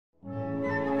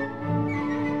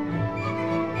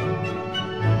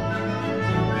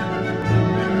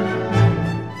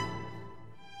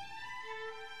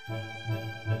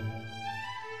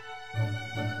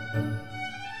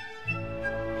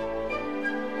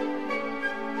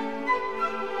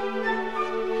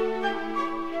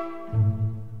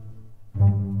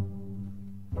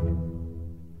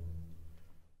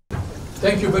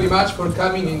Thank you very much for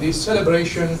coming in this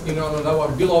celebration in honor of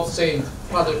our beloved saint,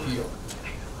 Padre Pio.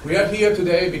 We are here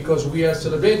today because we are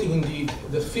celebrating indeed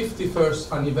the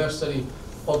 51st anniversary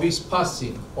of his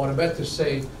passing, or better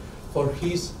say, for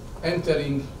his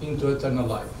entering into eternal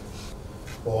life.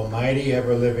 Almighty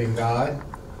ever-living God,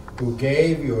 who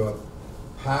gave your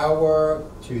power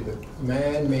to the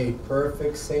man-made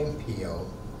perfect Saint Pio,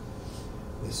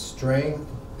 the strength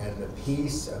and the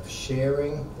peace of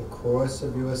sharing the cross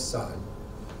of your Son,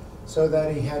 so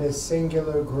that he had a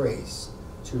singular grace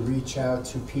to reach out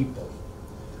to people,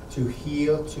 to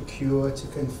heal, to cure, to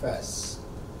confess,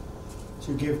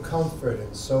 to give comfort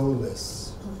and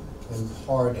solace and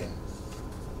pardon,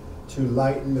 to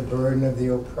lighten the burden of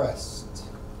the oppressed,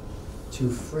 to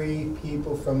free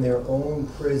people from their own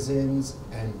prisons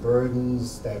and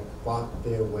burdens that block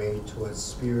their way towards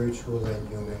spiritual and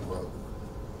human growth.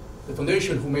 The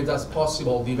foundation who made us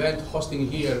possible, the event hosting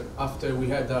here after we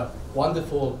had a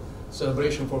wonderful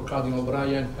celebration for Cardinal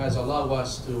Brian, has allowed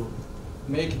us to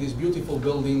make this beautiful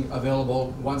building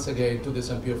available once again to the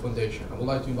St. Pio Foundation. I would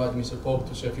like to invite Mr. Pope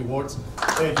to say a few words.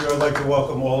 Thank you. I'd like to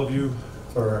welcome all of you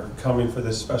for coming for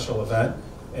this special event.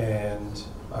 And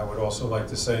I would also like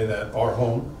to say that our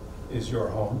home is your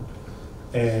home.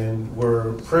 And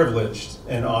we're privileged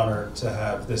and honored to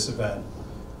have this event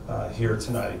here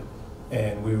tonight.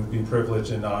 And we would be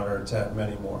privileged and honored to have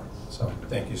many more. So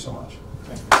thank you so much.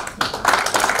 Thank you.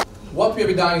 What we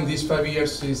have done in these 5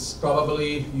 years is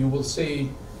probably, you will see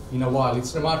in a while,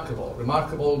 it's remarkable.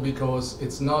 Remarkable because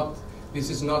this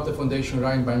is not a foundation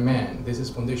run by man. This is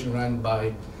a foundation run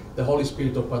by the Holy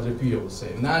Spirit of Padre Pio.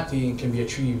 Say, nothing can be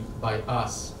achieved by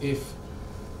us if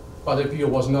Padre Pio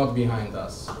was not behind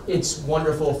us. It's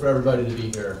wonderful for everybody to be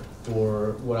here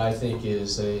for what I think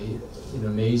is an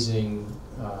amazing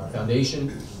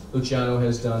foundation. Luciano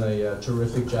has done a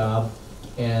terrific job,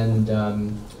 and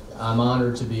I'm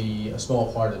honored to be a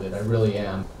small part of it. I really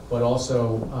am. But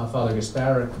also Father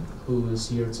Gasparik, who is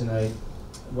here tonight.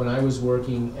 When I was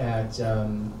working at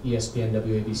ESPN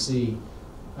WABC,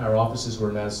 our offices were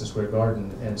in Madison Square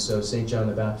Garden, and so St. John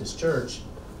the Baptist Church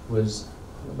was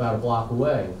about a block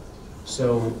away.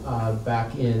 So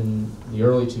back in the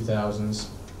early 2000s,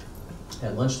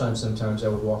 at lunchtime sometimes I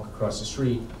would walk across the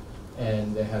street,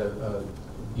 and they had a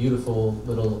beautiful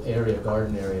little area,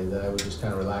 garden area, that I would just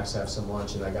kind of relax, have some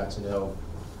lunch, and I got to know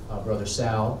Brother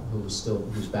Sal,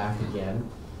 who's back again.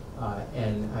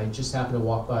 And I just happened to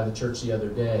walk by the church the other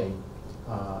day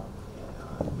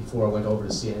before I went over to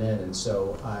CNN, and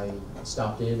so I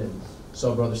stopped in and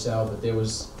saw Brother Sal, but there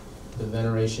was the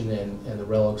veneration and the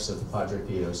relics of the Padre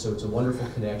Pio. So it's a wonderful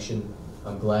connection.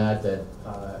 I'm glad that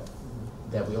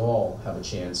that we all have a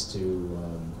chance to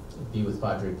be with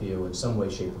Padre Pio in some way,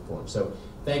 shape, or form. So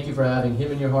thank you for having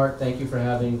him in your heart. Thank you for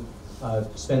having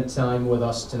spent time with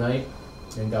us tonight,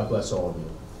 and God bless all of you.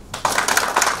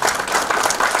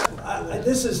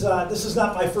 This is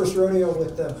not my first rodeo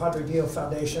with the Padre Pio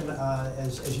Foundation.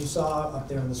 As you saw up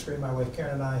there on the screen, my wife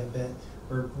Karen and I have been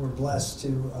we're blessed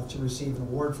to receive an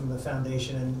award from the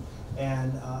foundation,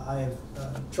 and I have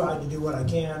tried to do what I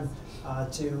can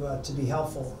to be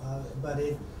helpful. But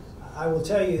I will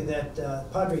tell you that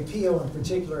Padre Pio in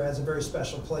particular has a very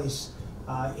special place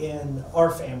in our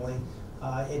family.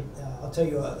 I'll tell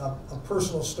you a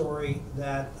personal story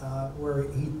that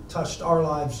where he touched our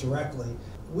lives directly.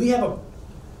 We have a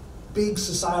big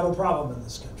societal problem in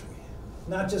this country,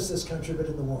 not just this country, but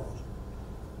in the world.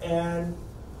 And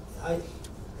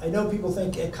I know people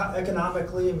think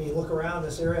economically, I mean, you look around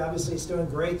this area, obviously it's doing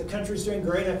great. The country's doing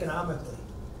great economically,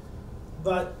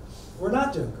 but we're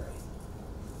not doing great.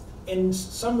 In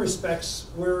some respects,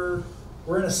 we're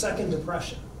in a second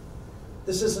depression.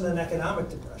 This isn't an economic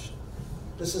depression.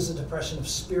 This is a depression of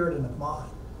spirit and of mind.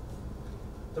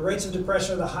 The rates of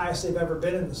depression are the highest they've ever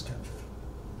been in this country.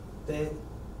 The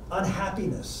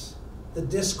unhappiness, the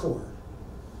discord,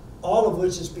 all of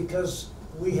which is because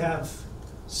we have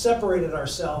separated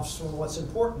ourselves from what's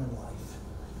important in life.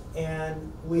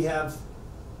 And we have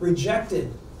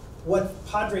rejected what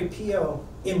Padre Pio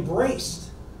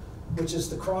embraced, which is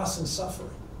the cross and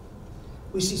suffering.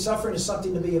 We see suffering as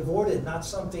something to be avoided, not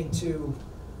something to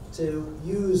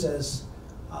use as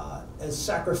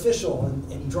sacrificial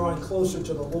in drawing closer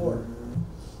to the Lord.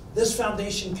 This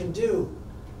foundation can do.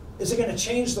 Is it going to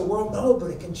change the world? No,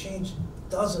 but it can change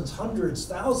dozens, hundreds,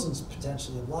 thousands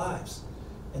potentially of lives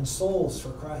and souls for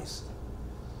Christ.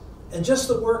 And just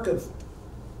the work of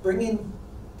bringing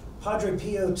Padre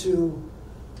Pio to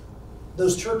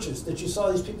those churches that you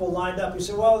saw these people lined up, you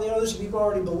say, well, those people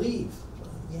already believe.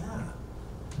 Yeah.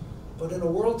 But in a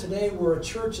world today where a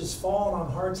church has fallen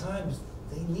on hard times,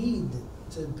 they need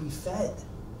to be fed.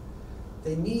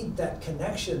 They need that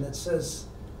connection that says,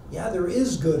 yeah, there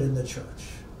is good in the church.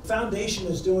 Foundation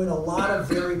is doing a lot of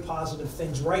very positive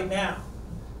things right now,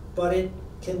 but it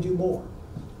can do more.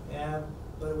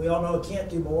 But we all know it can't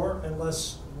do more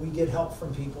unless we get help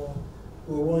from people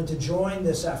who are willing to join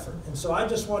this effort. And so I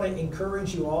just want to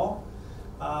encourage you all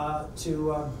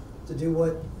to do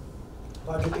what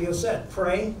Padre Pio said.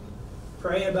 Pray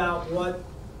about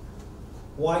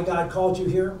why God called you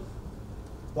here,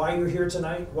 why you're here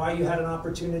tonight, why you had an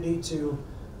opportunity to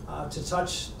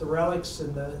touch the relics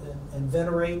and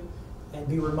venerate and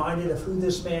be reminded of who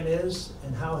this man is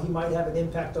and how he might have an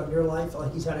impact on your life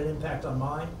like he's had an impact on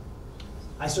mine.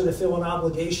 I sort of feel an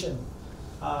obligation,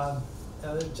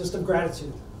 just of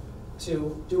gratitude,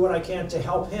 to do what I can to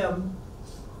help him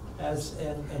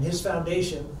and his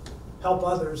foundation help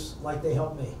others like they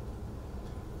help me.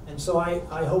 And so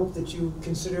I hope that you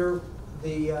consider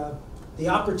the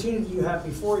opportunity you have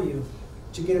before you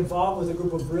to get involved with a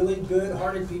group of really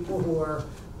good-hearted people who are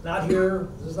not here.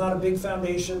 This is not a big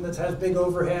foundation that has big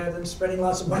overhead and spending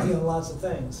lots of money on lots of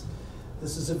things.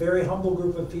 This is a very humble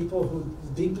group of people who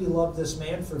deeply love this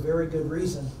man for very good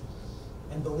reason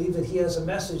and believe that he has a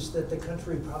message that the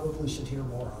country probably should hear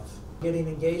more of. Getting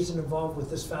engaged and involved with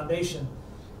this foundation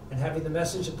and having the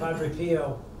message of Padre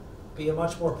Pio be a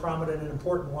much more prominent and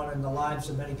important one in the lives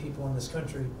of many people in this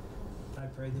country. I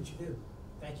pray that you do.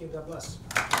 Thank you. God bless.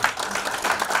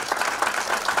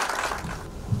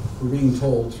 We're being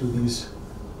told through these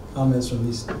comments from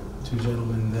these two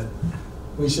gentlemen that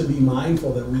we should be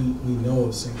mindful that we know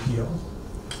of St. Pio.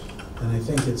 And I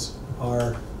think it's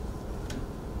our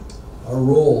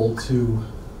role to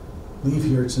leave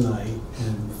here tonight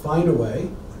and find a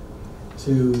way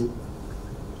to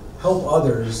help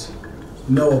others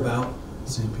know about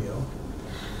St. Pio,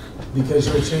 because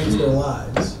you'll change their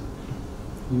lives.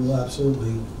 You will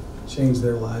absolutely change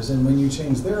their lives. And when you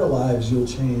change their lives, you'll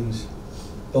change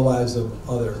the lives of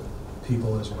other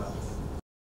people as well.